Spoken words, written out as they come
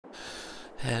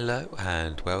Hello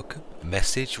and welcome.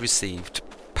 Message received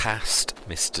past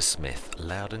Mr. Smith,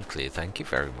 loud and clear. Thank you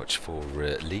very much for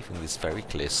leaving this very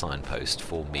clear signpost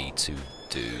for me to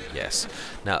do. Yes.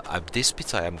 Now, this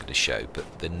bit I am going to show,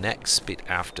 but the next bit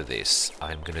after this,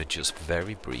 I'm going to just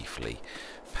very briefly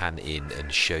pan in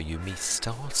and show you me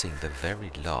starting the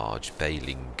very large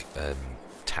baling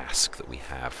task that we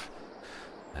have.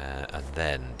 And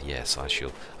then, yes, I'm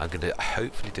going to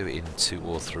hopefully do it in 2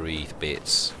 or 3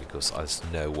 bits, because there's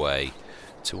no way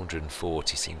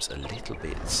 240 seems a little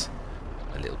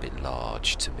bit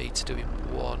large to me to do in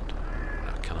one.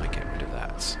 Now, can I get rid of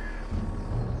that?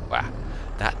 Wow,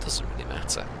 that doesn't really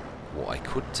matter. What I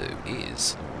could do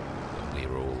is,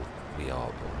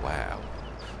 wow.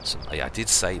 I did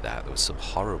say that there were some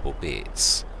horrible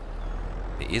bits.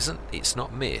 It's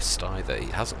not missed either.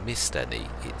 It hasn't missed any.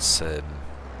 It's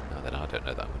then I don't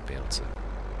know that I would be able to.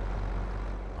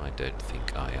 I don't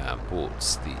think I am. But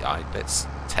let's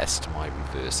test my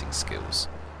reversing skills.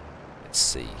 Let's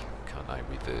see, can I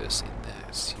reverse in there?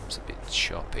 It seems a bit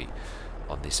choppy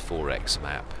on this 4x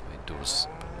map. It does.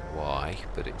 Why?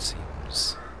 But it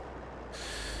seems.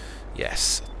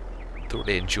 Yes.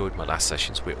 Thoroughly enjoyed my last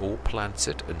sessions. We're all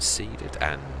planted and seeded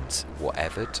and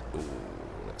whatevered. Ooh,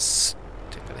 let's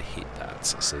going to hit that.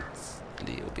 It's a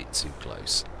little bit too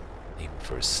close. Even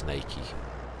for a snaky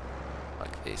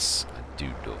like this. I do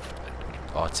love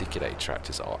articulated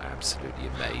tractors are absolutely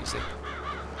amazing.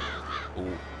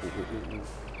 Ooh.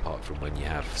 Apart from when you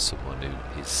have someone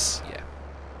who is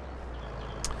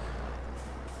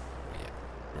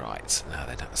right, now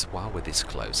then, while we're this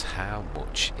close, how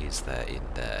much is there in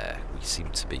there? We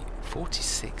seem to be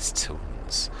 46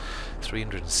 tons,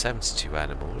 372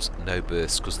 animals, no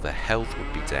births because their health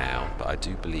would be down, but I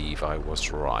do believe I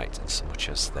was right in so much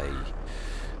as they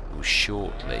will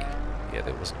shortly,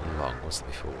 there wasn't long, was it,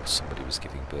 before somebody was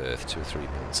giving birth, 2 or 3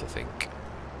 months I think.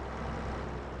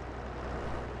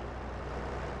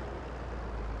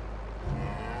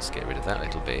 Let's get rid of that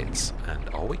little bit. And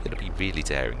are we going to be really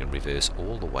daring and reverse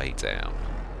all the way down?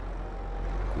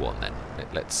 Go on then.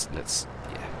 Let's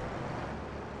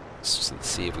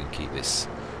see if we can keep this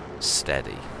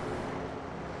steady.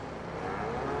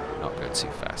 Not go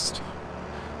too fast.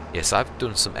 Yes, I've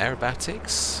done some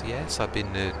aerobatics. Yes, I've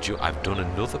done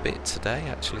another bit today.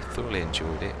 Actually, thoroughly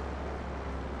enjoyed it.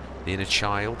 The Inner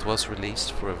Child was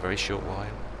released for a very short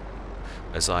while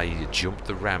as I jumped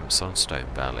the ramps on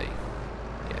Stone Valley.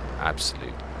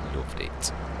 Absolutely loved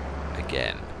it.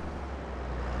 Again.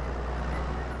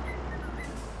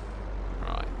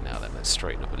 Right, now then, let's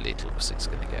straighten up a little because it's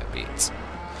going to get a bit.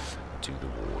 Do the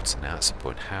water. Now at some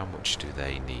point, how much do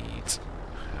they need?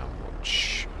 How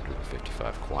much?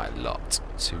 155, quite a lot.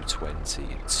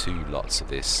 220, 2 lots of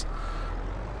this.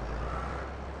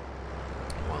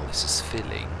 While this is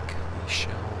filling, we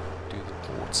shall do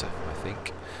the water, I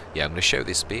think. Yeah, I'm going to show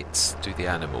this bit, do the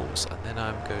animals, and then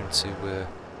I'm going to...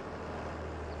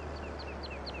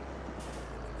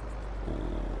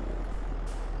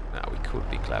 Now we could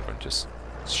be clever and just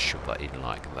shove that in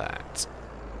like that.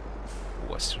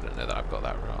 Oh, I still don't know that I've got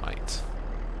that right.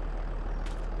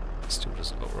 It still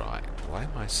doesn't look right. Why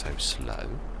am I so slow?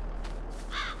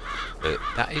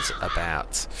 That is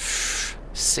about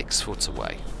 6 foot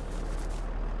away.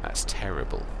 That's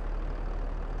terrible.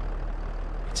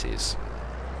 It is.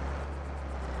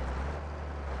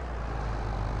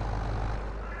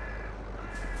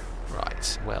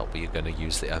 Right, well, we are going to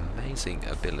use the amazing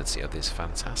ability of this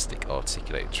fantastic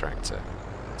articulated tractor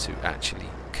to actually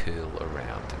curl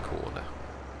around the corner.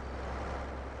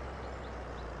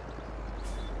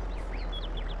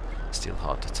 Still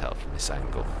hard to tell from this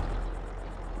angle.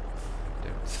 I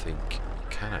don't think you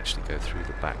can actually go through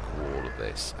the back wall of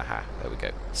this. Aha, there we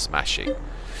go. Smashing.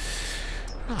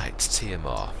 Right,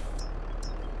 TMR.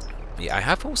 Yeah, I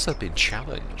have also been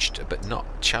challenged, but not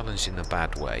challenged in a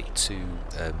bad way, to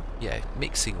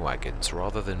mixing wagons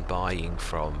rather than buying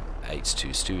from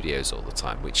H2 Studios all the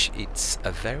time, which it's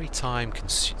a very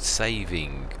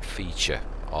time-saving feature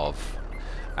of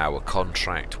our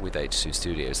contract with H2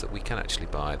 Studios that we can actually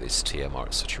buy this TMR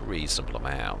at such a reasonable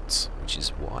amount, which is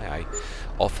why I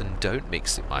often don't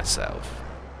mix it myself.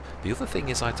 The other thing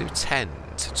is I do tend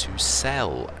to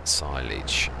sell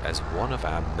silage as one of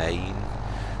our main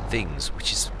things,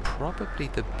 which is probably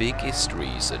the biggest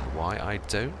reason why I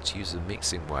don't use a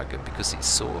mixing wagon, because it's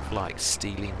sort of like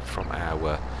stealing from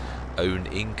our own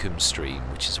income stream,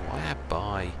 which is why I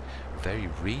buy very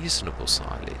reasonable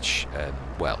silage,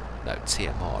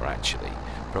 TMR actually,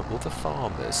 from other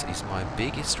farmers is my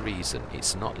biggest reason.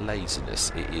 It's not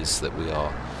laziness, it is that we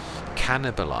are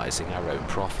cannibalizing our own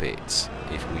profits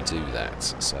if we do that.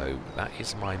 So that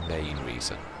is my main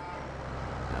reason.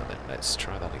 Now then, let's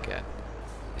try that again.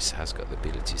 This has got the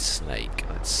ability to snake.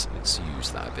 Let's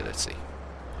use that ability.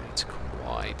 We need to come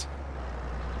wide.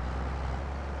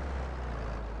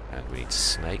 And we need to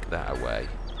snake that away.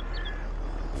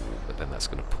 Ooh, but then that's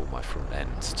going to pull my front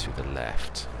end to the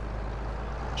left.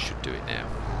 Should do it now.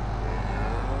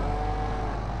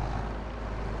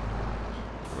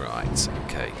 Right,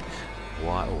 okay.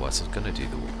 Why? Oh, I was going to do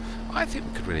the... I think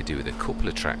we could really do with a couple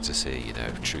of tractors here, you know,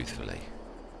 truthfully.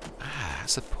 Ah,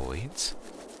 that's a point.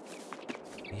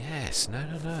 Yes,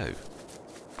 no.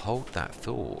 Hold that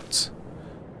thought.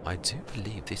 I do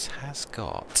believe this has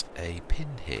got a pin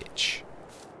hitch.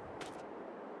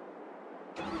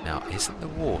 Now, isn't the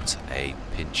water a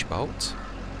pinch bolt?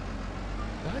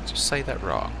 Did I just say that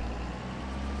wrong?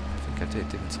 I think I did,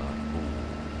 didn't I? Ooh.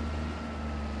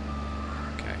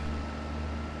 Okay.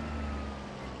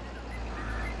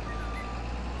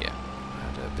 Yeah, I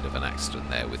had a bit of an accident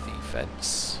there with the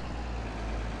fence.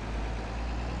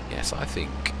 Yes, I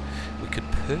think we could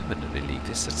permanently leave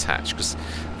this attached, because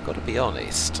I've got to be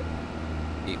honest,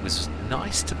 it was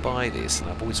nice to buy this and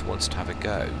I've always wanted to have a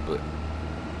go, but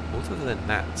other than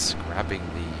that, grabbing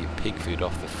the pig food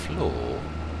off the floor,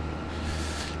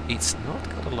 it's not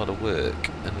got a lot of work,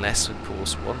 unless of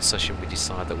course one session we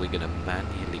decide that we're going to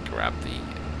manually grab the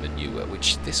manure,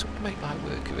 which this would make light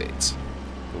work of it.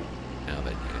 Oh, now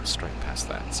then, you go straight past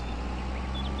that.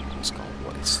 It's got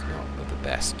what is not the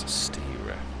best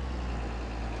steerer.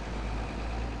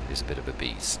 It is a bit of a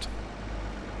beast.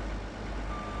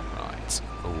 Right.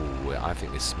 Oh, I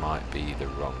think this might be the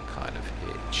wrong kind of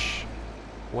hitch.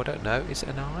 Oh, I don't know. Is it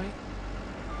an eye?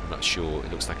 I'm not sure.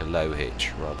 It looks like a low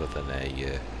hitch rather than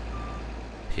a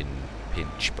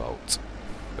pinch bolt.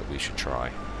 But we should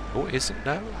try. Oh, it isn't?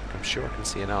 No. I'm sure I can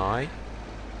see an eye.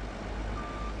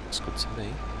 Looks good to me.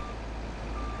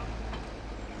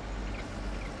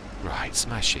 Right,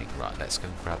 smashing. Right, let's go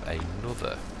and grab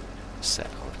another set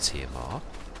of TMR.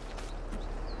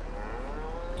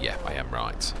 Yeah, I am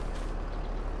right.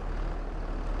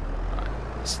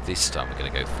 This time we're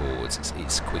going to go forwards,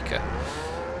 it's quicker.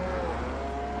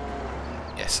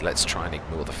 Yes, let's try and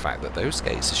ignore the fact that those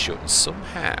gates are shut and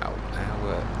somehow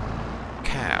our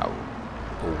cow,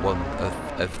 or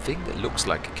a thing that looks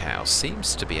like a cow,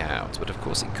 seems to be out, but of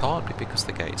course it can't be because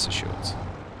the gates are shut.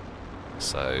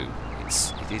 So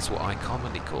it is what I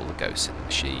commonly call the ghost in the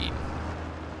machine.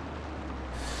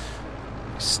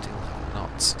 We still have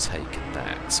not taken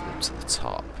that up to the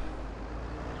top.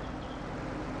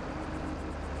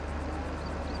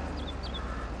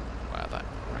 That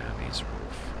ground is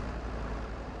rough.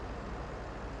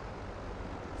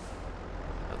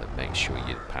 Now then, make sure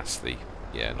you pass the...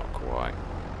 Yeah, not quite.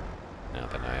 Now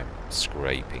then, I am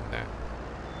scraping that.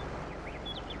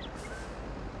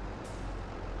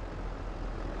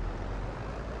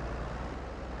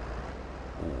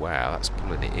 Ooh, wow, that's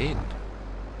pulling it in.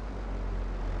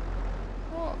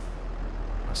 What?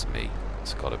 That's me.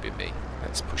 It's got to be me.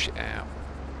 Let's push it out.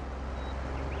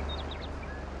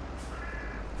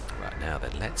 Now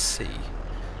then, let's see.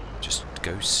 Just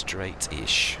go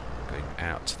straight-ish, going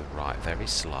out to the right very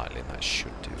slightly, and that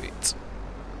should do it.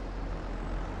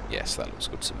 Yes, that looks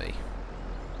good to me.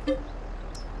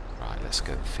 Right, let's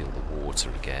go and fill the water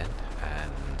again,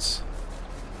 and...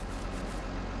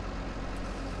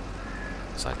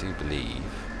 So I do believe...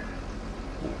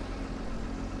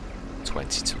 Ooh,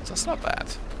 20 tons, that's not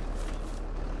bad.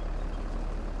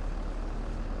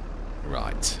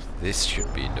 Right, this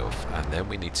should be enough, and then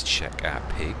we need to check our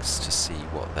pigs to see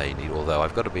what they need, although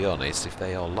I've got to be honest, if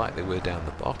they are like they were down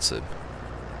the bottom,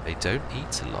 they don't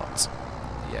eat a lot.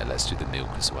 Yeah, let's do the milk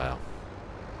as well.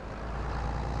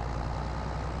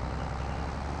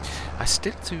 I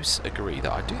still do agree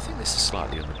that I do think this is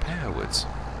slightly underpowered.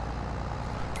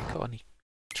 Have we got any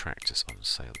tractors on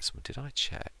sale this one? Did I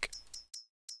check?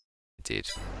 I did,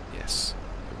 yes.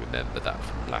 I remember that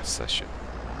from last session.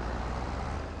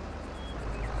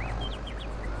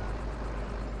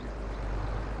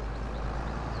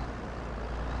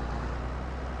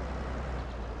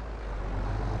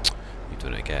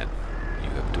 Done it again. You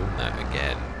have done that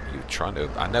again. You're trying to...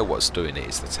 I know what's doing it.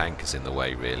 It's the tanker's in the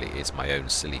way, really. It's my own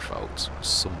silly fault.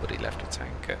 Somebody left a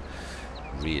tanker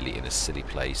really in a silly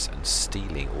place and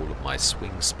stealing all of my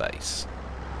swing space.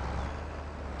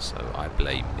 So I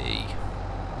blame me.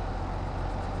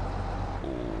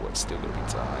 Oh, it's still going to be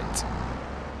tight.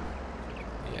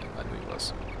 Yeah, I knew it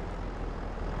was.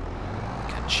 I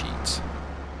can cheat.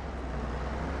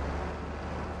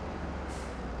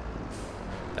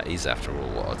 That is, after all,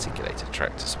 what articulated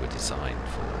tractors were designed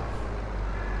for.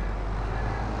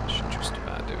 Should just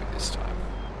about do it this time.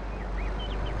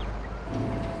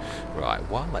 Right, Right,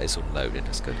 while that is unloading,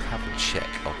 let's go and have a check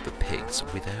of the pigs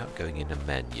without going in a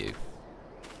menu.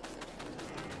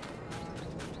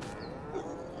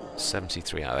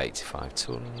 73 out of 85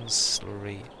 tons,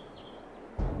 slurry,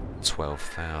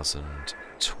 12,000,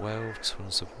 12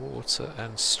 tons of water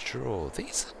and straw.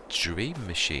 These are dream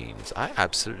machines. I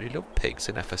absolutely love pigs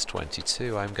in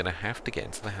FS22. I'm going to have to get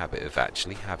into the habit of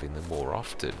actually having them more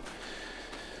often.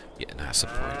 Yeah, that's the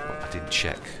point. I didn't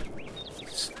check.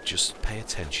 Just pay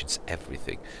attention to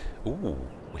everything. Ooh,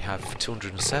 we have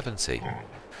 270.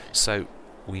 So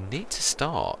we need to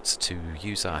start to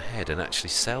use our head and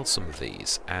actually sell some of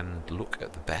these and look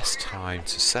at the best time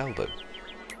to sell them.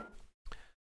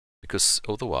 Because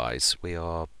otherwise we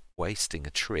are wasting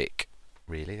a trick.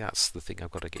 Really, that's the thing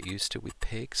I've got to get used to with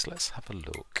pigs. Let's have a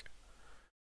look.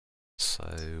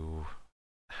 So,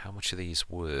 how much are these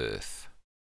worth?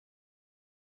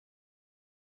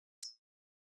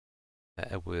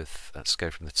 They're worth, let's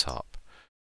go from the top.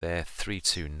 They're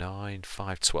 329,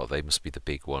 512. They must be the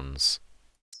big ones.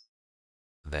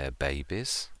 They're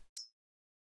babies.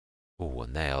 Oh,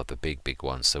 and they are the big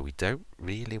ones. So we don't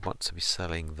really want to be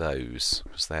selling those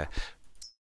because they're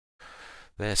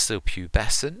still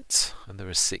pubescent, and they're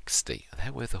a 60.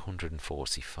 They're worth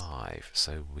 145.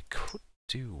 So we could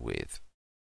do with.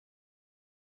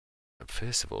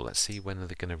 First of all, let's see when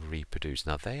they're going to reproduce.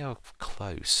 Now they are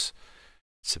close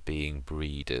to being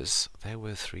breeders. They're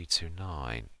worth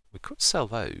 329. We could sell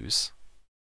those.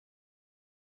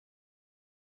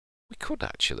 We could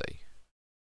actually.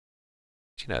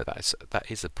 Do you know that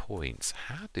is a point?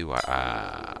 How do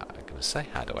I'm going to say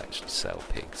how do I actually sell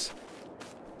pigs?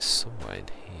 Somewhere in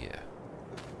here.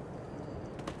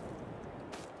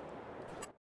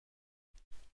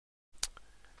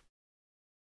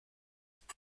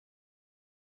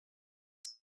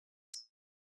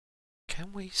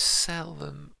 Can we sell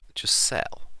them? Just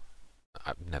sell.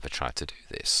 I've never tried to do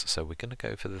this, so we're going to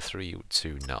go for the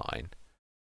 329.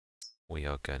 We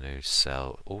are going to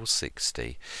sell all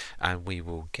 60 and we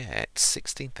will get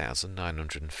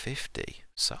 16,950.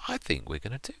 So I think we're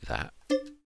going to do that.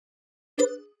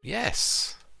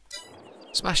 Yes.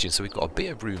 Smashing. So we've got a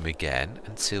bit of room again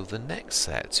until the next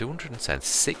set. 210,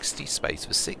 60 space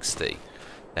for 60.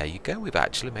 There you go. We've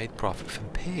actually made profit from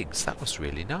pigs. That was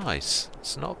really nice.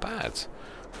 It's not bad.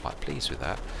 Quite pleased with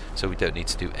that. So we don't need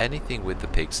to do anything with the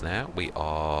pigs now. We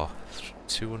are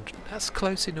 200. That's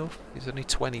close enough. It's only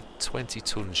 20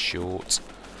 tons short.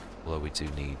 Although we do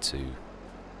need to.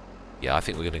 Yeah, I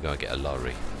think we're going to go and get a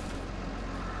lorry.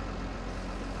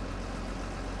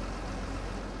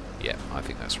 Yeah, I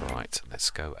think that's right. Let's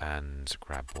go and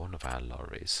grab one of our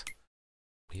lorries.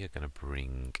 We are going to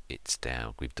bring it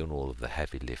down. We've done all of the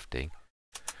heavy lifting.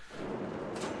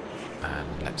 And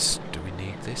do we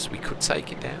need this? We could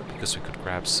take it down because we could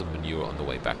grab some manure on the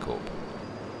way back up.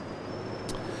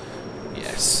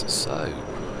 Yes, so,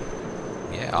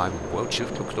 yeah, I'm well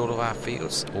chuffed. Look at all of our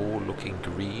fields, all looking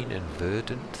green and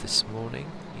verdant this morning.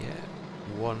 Yeah,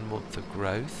 1 month of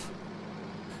growth.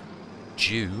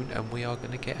 June, and we are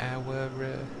going to get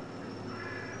our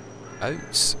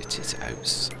oats. It is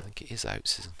oats. I think it is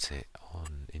oats, isn't it?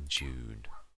 In June.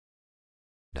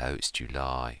 No, it's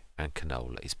July. And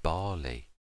canola. It's barley.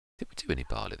 Did we do any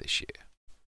barley this year?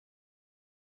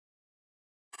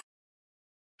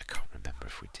 I can't remember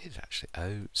if we did actually.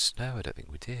 Oats. No, I don't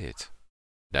think we did.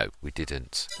 No, we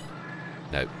didn't.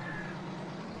 No.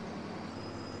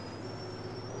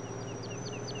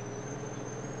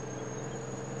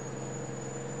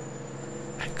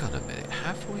 Hang on a minute.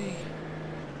 Have we?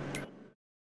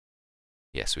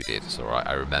 Yes, we did. It's alright.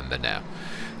 I remember now.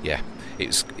 Yeah. It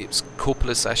was a couple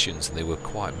of sessions and they were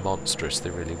quite monstrous, they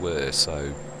really were,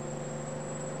 so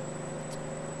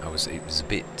it was a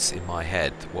bit in my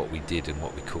head what we did and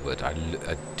what we covered. I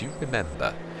do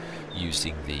remember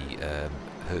using the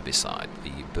herbicide,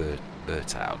 the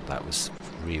burnt out. That was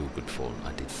real good fun.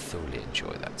 I did thoroughly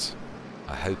enjoy that.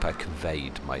 I hope I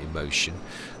conveyed my emotion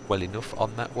well enough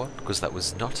on that one, because that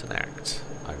was not an act.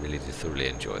 I really did thoroughly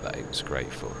enjoy that. It was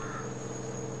great fun.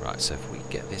 Right, so if we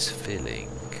get this filling,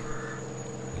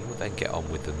 then get on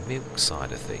with the milk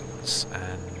side of things,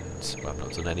 and well, I've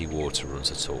not done any water runs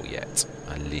at all yet.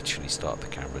 I literally start the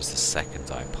cameras the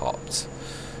second I popped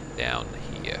down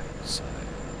here. So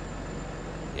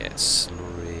yeah,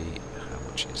 slurry, how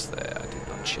much is there? I did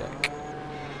not check.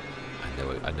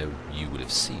 I know you would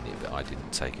have seen it, but I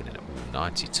didn't take it in.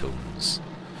 90 tons.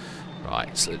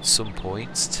 Right, so at some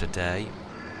point today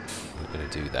we're going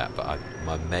to do that, but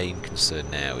my main concern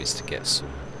now is to get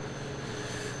some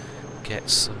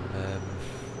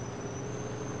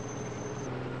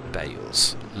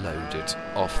bales loaded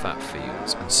off that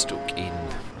field and stuck in.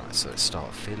 Right, Right, so let's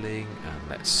start filling, and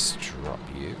let's drop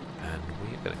you, and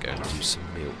we're going to go and do some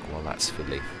milk while that's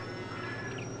filling.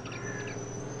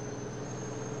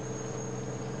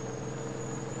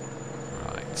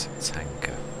 Right,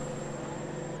 tanker.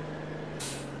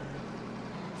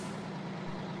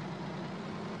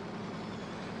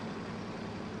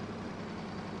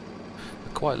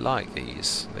 I quite like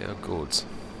these, they are good.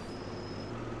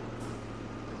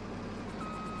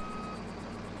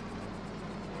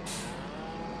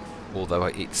 Although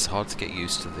it's hard to get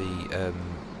used to the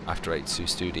After 82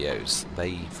 Studios,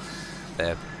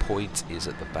 their point is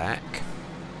at the back.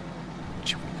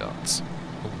 Which we got?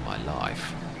 Oh my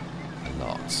life, a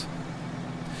lot.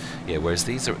 Yeah, whereas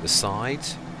these are at the side,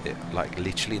 like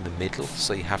literally in the middle,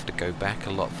 so you have to go back a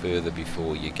lot further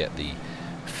before you get the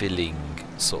filling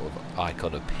sort of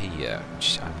icon appear,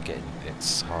 which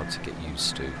it's hard to get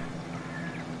used to.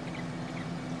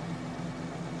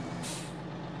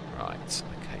 Right.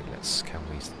 Can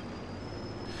we...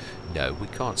 No, we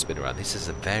can't spin around. This is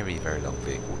a very, very long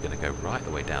vehicle. We're going to go right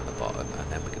the way down the bottom,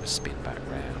 and then we're going to spin back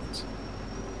round.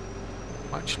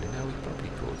 Actually, no, we probably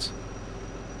could.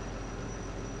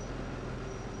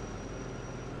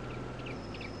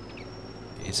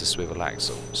 It is a swivel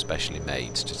axle, specially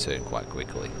made to turn quite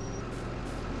quickly.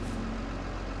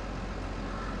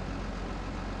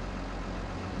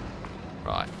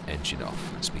 Right, engine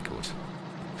off. Let's be good.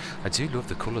 I do love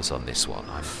the colours on this one.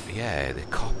 Yeah, the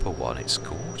copper one, it's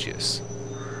gorgeous.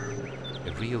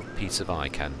 A real piece of eye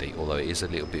candy, although it is a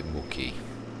little bit mucky.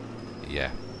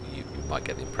 Yeah, you might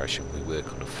get the impression we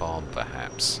work on a farm,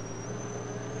 perhaps.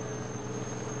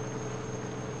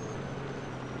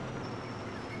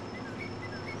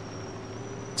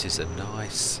 It is a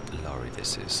nice lorry,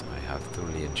 this is. I have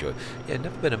thoroughly enjoyed. Yeah,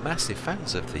 never been a massive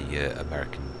fans of the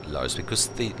American lorries because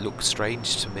they look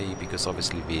strange to me, because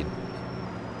obviously being...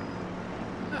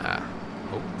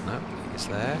 Oh, no, he's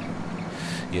there.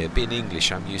 Yeah, being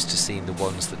English, I'm used to seeing the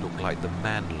ones that look like the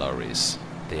MAN lorries.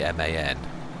 The M-A-N.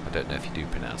 I don't know if you do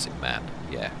pronounce it MAN.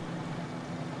 Yeah.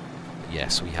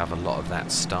 Yes, we have a lot of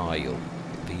that style.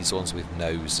 These ones with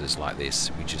noses like this,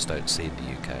 we just don't see in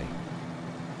the UK.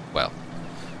 Well,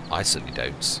 I certainly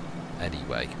don't.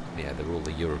 Anyway, yeah, they're all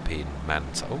the European MAN...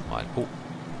 Oh, my... Oh!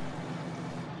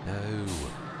 No!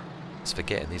 It's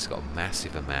forgetting these have got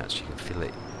massive amounts. You can feel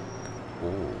it.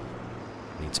 Oh,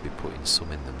 need to be putting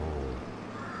some in them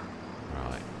all.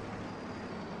 Right.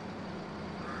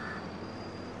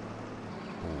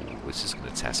 Oh, this is going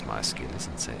to test my skill,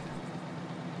 isn't it?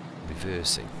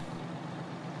 Reversing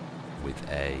with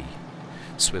a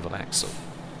swivel axle.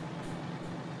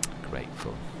 Great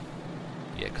fun.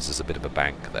 Yeah, because there's a bit of a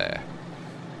bank there.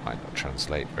 Might not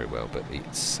translate very well, but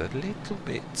it's a little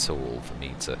bit tall for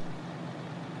me to...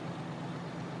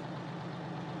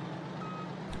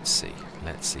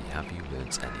 Let's see, have you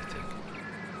learnt anything?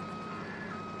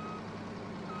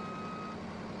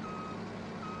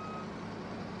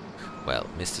 Well,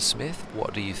 Mr. Smith,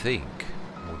 what do you think?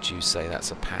 Would you say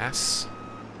that's a pass?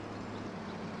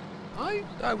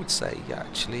 I would say,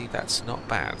 actually, that's not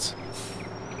bad.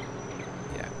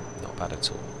 Yeah, not bad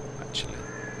at all, actually.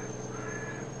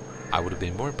 I would have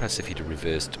been more impressed if he'd have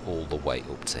reversed all the way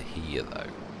up to here,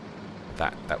 though.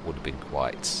 That would have been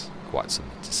quite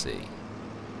something to see.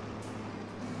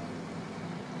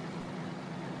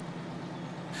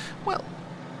 Well,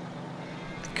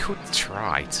 could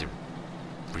try to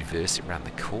reverse it around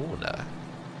the corner,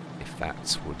 if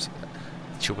that's what...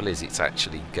 The trouble is, it's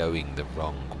actually going the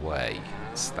wrong way.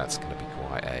 That's going to be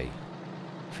quite a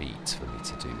feat for me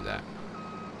to do that.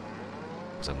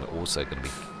 Because I'm also going to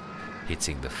be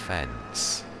hitting the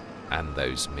fence and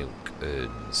those milk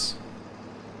urns.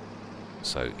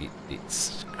 So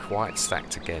it's quite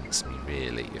stacked against me,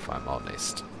 really, if I'm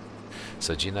honest.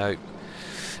 So do you know,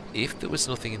 if there was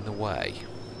nothing in the way,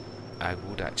 I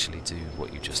would actually do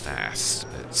what you just asked,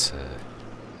 but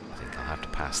I think I'll have to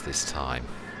pass this time.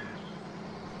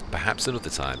 Perhaps another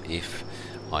time, if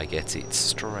I get it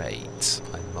straight,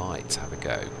 I might have a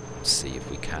go and see if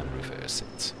we can reverse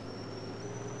it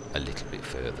a little bit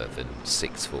further than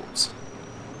 6 foot.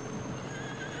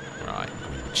 Right,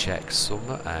 we will check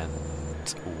Summer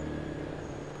and...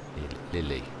 Ooh,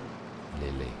 Lily,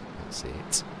 that's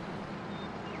it.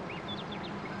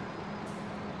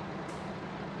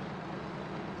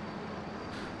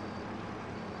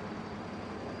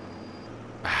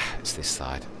 It's this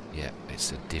side. Yeah,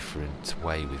 it's a different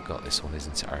way we've got this one,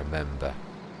 isn't it? I remember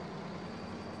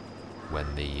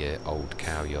when the old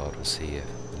cow yard was here,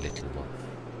 the little one.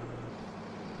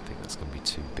 I think that's going to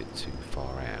be a bit too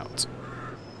far out.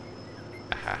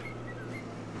 Aha.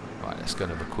 Right, let's go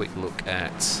and have a quick look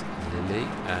at Lily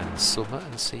and Summer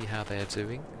and see how they're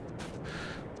doing.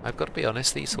 I've got to be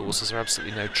honest, these horses are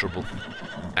absolutely no trouble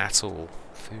at all.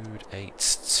 Food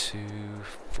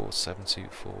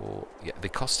 824724. Yeah, they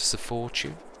cost us a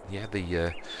fortune. Yeah,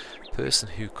 the person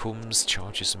who comes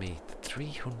charges me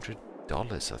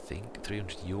 $300, I think,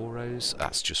 300 euros.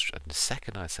 That's just, and the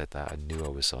second I said that, I knew I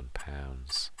was on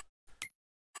pounds.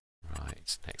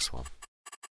 Right, next one.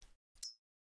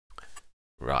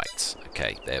 Right,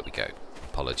 okay, there we go.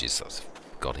 Apologies, I've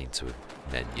got into a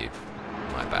menu.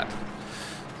 My bad.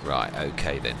 Right,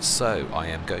 okay then, so I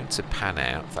am going to pan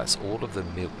out. That's all of the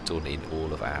milk done in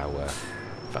all of our...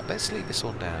 In fact, let's leave this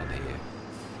one down here.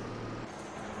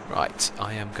 Right,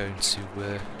 I am going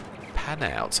to pan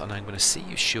out, and I'm going to see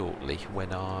you shortly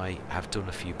when I have done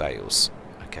a few bales.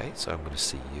 Okay, so I'm going to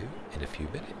see you in a few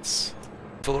minutes.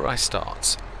 Before I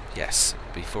start, yes,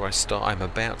 before I start, I'm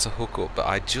about to hook up, but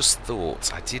I just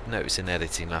thought, I did notice in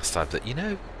editing last time that, you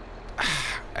know,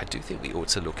 I do think we ought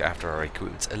to look after our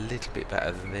equipment a little bit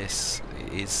better than this.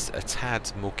 It is a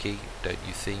tad mucky, don't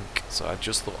you think? So I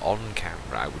just thought on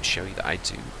camera I would show you that I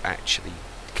do actually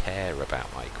care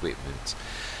about my equipment.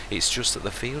 It's just that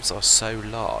the fields are so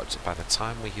large, by the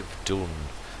time we have done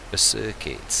a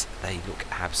circuit, they look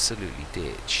absolutely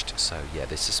ditched. So yeah,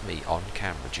 this is me on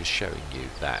camera just showing you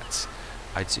that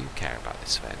I do care about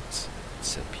this fence.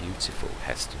 It's a beautiful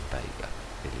Heston Baler,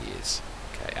 it really is.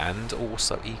 Okay, and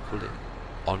also equally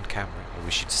on camera, I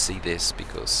wish you to see this,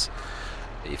 because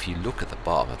if you look at the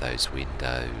bottom of those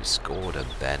windows, Gordon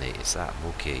Bennett, is that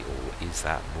mucky, or is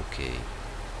that mucky?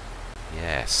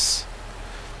 Yes.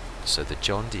 So the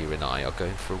John Deere and I are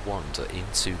going for a wander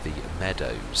into the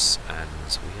meadows,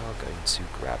 and we are going to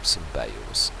grab some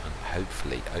bales, and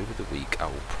hopefully over the week I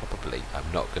will probably,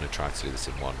 I'm not going to try to do this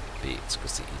in one bit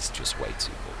because it is just way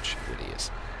too much, it really is.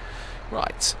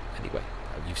 Right, anyway,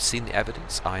 you've seen the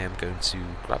evidence. I am going to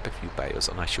grab a few bales,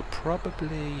 and I shall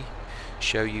probably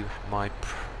show you my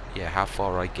how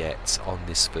far I get on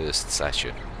this first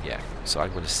session. Yeah, so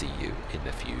I'm going to see you in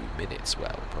a few minutes.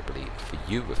 Well, probably for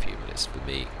you a few minutes, for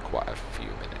me quite a few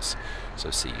minutes.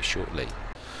 So see you shortly.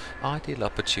 Ideal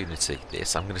opportunity,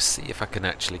 this. I'm going to see if I can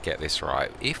actually get this right.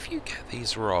 If you get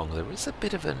these wrong, there is a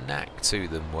bit of a knack to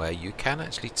them where you can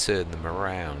actually turn them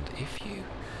around. If you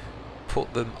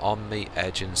put them on the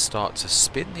edge and start to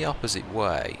spin the opposite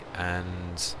way,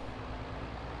 and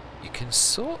you can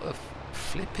sort of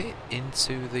flip it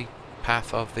into the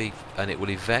path of the, and it will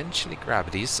eventually grab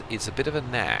it. It's a bit of a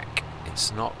knack.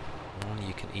 It's not one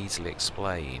you can easily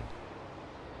explain.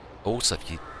 Also,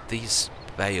 if you, these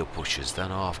bale pushers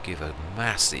then off give a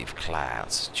massive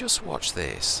clout. Just watch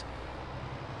this.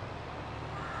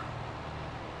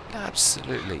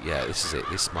 Absolutely, yeah, this is it.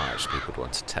 This might actually be a good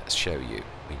one to show you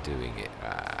me doing it.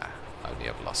 Only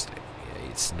I've lost it. Yeah,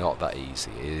 it's not that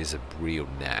easy. It is a real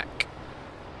knack.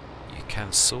 You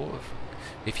can sort of,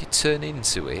 if you turn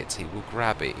into it, it will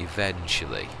grab it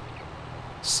eventually.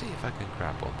 See if I can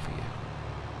grab one for you.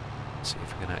 See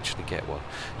if I can actually get one.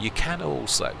 You can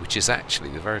also, which is actually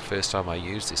the very first time I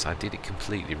used this, I did it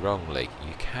completely wrongly.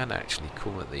 You can actually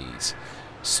come at these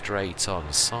straight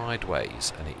on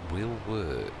sideways, and it will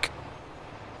work,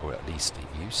 or at least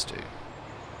it used to.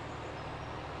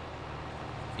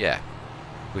 Yeah,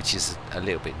 which is a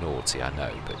little bit naughty, I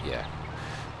know, but yeah,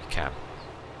 you can.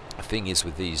 The thing is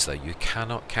with these though, you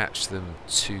cannot catch them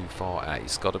too far out.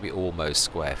 It's got to be almost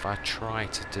square. If I try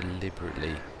to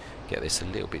deliberately get this a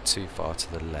little bit too far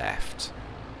to the left,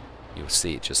 you'll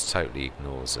see it just totally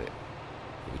ignores it.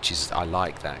 Which is, I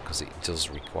like that, because it does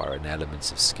require an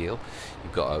element of skill.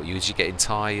 You've got to, as you're getting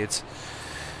tired,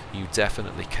 you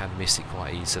definitely can miss it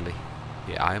quite easily.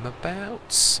 Yeah, I am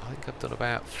about, I think I've done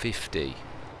about 50.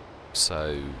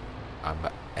 So I'm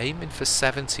aiming for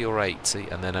 70 or 80,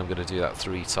 and then I'm going to do that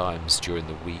 3 times during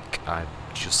the week. I'm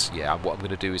just, yeah, what I'm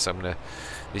going to do is I'm going to,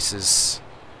 this is,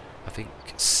 I think,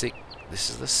 6, this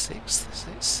is the 6th, is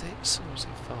it 6 or is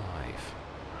it 5?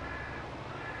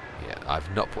 Yeah, I've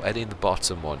not put any in the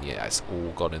bottom one yet, it's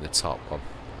all gone in the top one.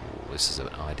 Ooh, this is an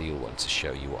ideal one to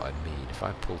show you what I mean. If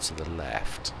I pull to the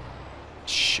left, it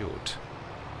should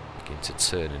begin to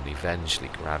turn and eventually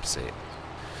grabs it.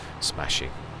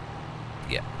 Smashing.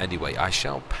 Yeah, anyway, I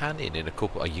shall pan in a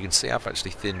couple. You can see I've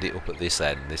actually thinned it up at this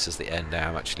end. This is the end now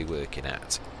I'm actually working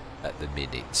at the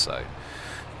minute. So,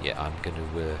 yeah, I'm going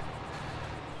to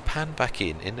pan back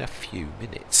in a few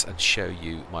minutes and show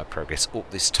you my progress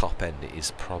up this top end. It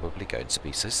is probably going to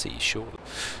be, so see you shortly.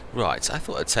 Right, I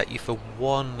thought I'd take you for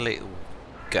one little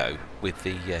go with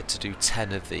the to do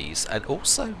 10 of these, and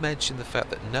also mention the fact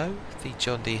that no, the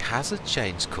John Deere hasn't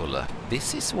changed colour.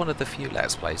 This is one of the few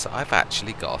Let's Plays that I've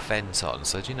actually got a fence on,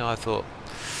 so do you know, I thought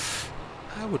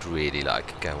I would really like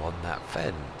to go on that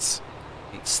fence.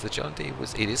 It's the John Deere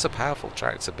it is a powerful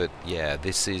tractor, but yeah,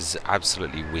 this is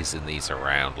absolutely whizzing these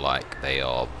around like they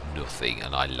are nothing,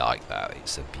 and I like that.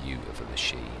 It's a beaut of a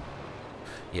machine.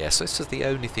 Yeah, so this is the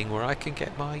only thing where I can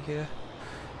get my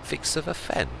fix of a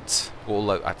fence.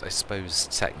 Although I suppose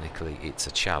technically it's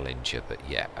a Challenger, but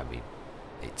yeah, I mean,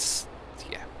 it's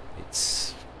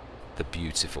the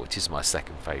beautiful. It is my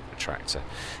second favourite tractor,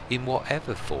 in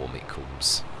whatever form it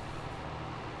comes.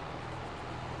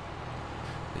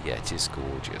 But yeah, it is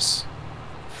gorgeous,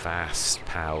 fast,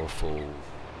 powerful,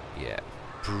 yeah,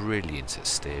 brilliant at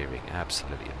steering,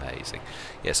 absolutely amazing.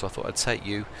 Yeah, so I thought I'd take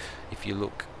you, if you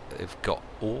look, I've got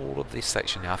all of this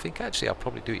section now. I think actually I'll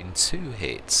probably do it in 2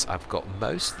 hits. I've got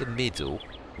most of the middle,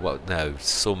 well no,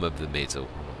 some of the middle,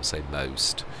 I'm not going to say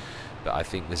most, but I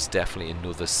think there's definitely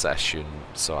another session,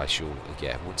 so I shall,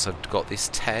 yeah, once I've got this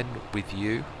 10 with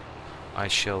you, I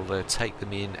shall take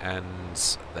them in,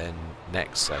 and then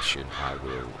next session I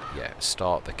will, yeah,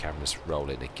 start the cameras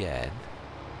rolling again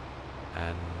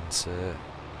and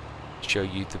show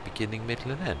you the beginning,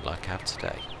 middle and end like I have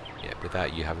today. Yeah,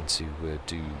 without you having to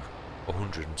do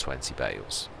 120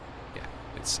 bales. Yeah,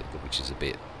 which is a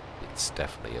bit, it's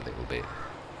definitely a little bit,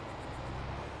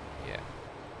 yeah.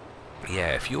 Yeah,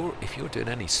 if you're doing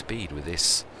any speed with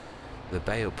this, the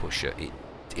bale pusher,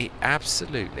 it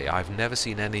absolutely, I've never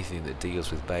seen anything that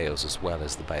deals with bales as well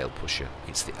as the bale pusher.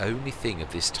 It's the only thing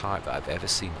of this type that I've ever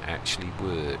seen actually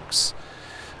works.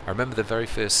 I remember the very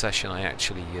first session I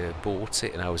actually bought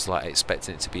it, and I was like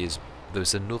expecting it to be as, there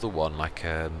was another one like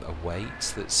a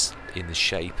weight that's in the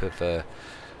shape of a,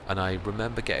 and I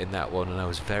remember getting that one and I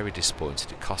was very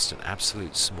disappointed. It cost an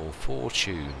absolute small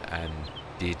fortune and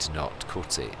did not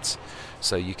cut it.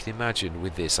 So you can imagine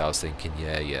with this I was thinking,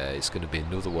 yeah, it's going to be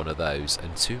another one of those,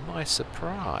 and to my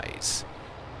surprise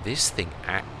this thing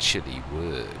actually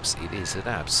works. It is an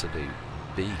absolute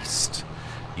beast.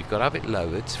 You've got to have it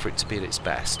lowered for it to be at its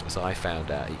best, as I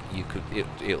found out.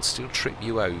 It'll still trip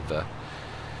you over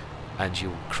and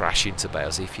you'll crash into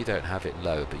bales if you don't have it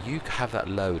low, but you have that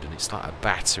load and it's like a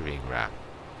battering ram.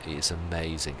 It is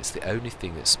amazing. It's the only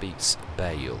thing that speaks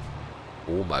bale,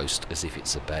 almost as if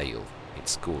it's a bale.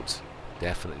 It's good.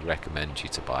 Definitely recommend you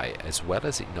to buy it, as well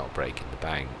as it not breaking the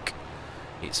bank.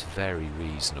 It's very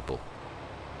reasonable.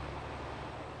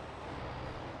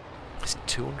 It's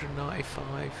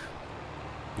 295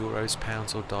 euros,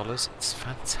 pounds or dollars. It's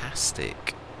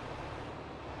fantastic.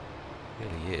 It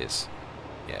really is.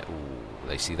 Yeah, ooh,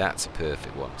 they see that's a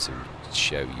perfect one to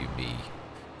show you me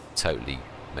totally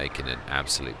making an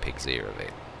absolute pig's ear of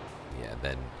it. Yeah,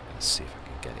 then let's see if I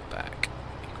can get it back.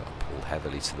 You've got to pull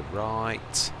heavily to the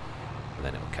right, and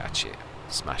then it'll catch it.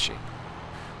 Smashing.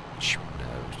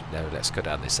 No, let's go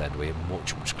down this end. We're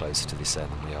much closer to this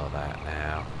end than we are that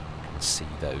now. You can see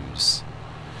those.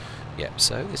 Yep,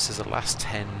 so this is the last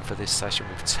 10 for this session.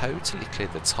 We've totally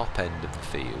cleared the top end of the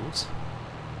field.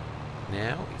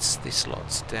 Now it's this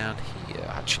lot's down here.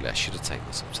 Actually, I should have taken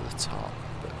this up to the top,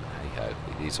 but hey ho,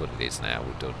 it is what it is now.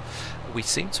 We're done. We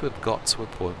seem to have got to a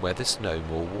point where there's no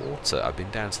more water. I've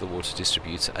been down to the water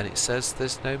distributor and it says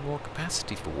there's no more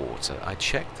capacity for water. I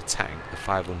checked the tank, the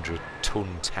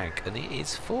 500-ton tank, and it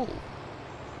is full.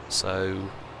 So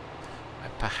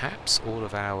perhaps all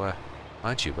of our,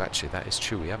 mind you, actually that is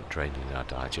true, we haven't drained in our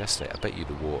digester. I bet you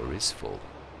the water is full.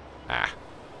 Ah,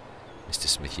 Mr.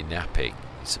 Smith, you're napping.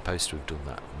 You're supposed to have done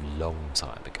that a long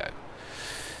time ago.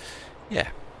 Yeah.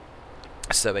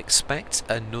 So expect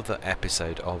another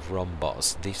episode of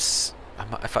ROMBOZ.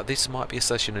 In fact, this might be a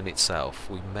session in itself.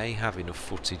 We may have enough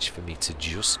footage for me to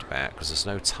just about, because there's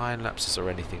no time lapses or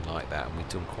anything like that, and we've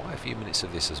done quite a few minutes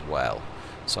of this as well.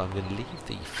 So I'm going to leave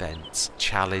the fence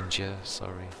Challenger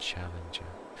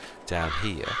down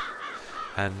here,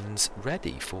 and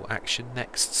ready for action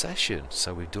next session.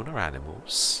 So we've done our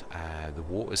animals, the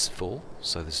water's full,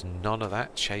 so there's none of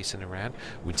that chasing around.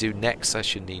 We do next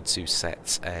session need to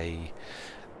set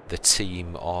the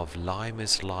team of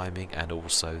limers liming, and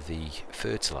also the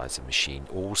fertilizer machine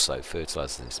also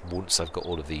fertilizing this. Once I've got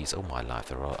all of these, oh my life,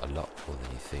 there are a lot more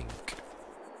than you think.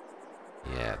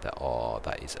 Yeah,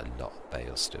 that is a lot of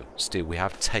bales still we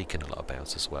have taken a lot of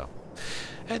bales as well.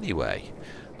 Anyway,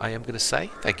 I am going to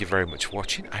say thank you very much for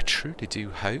watching. I truly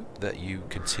do hope that you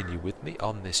continue with me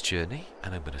on this journey,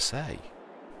 and I'm going to say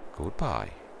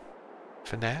goodbye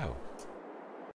for now.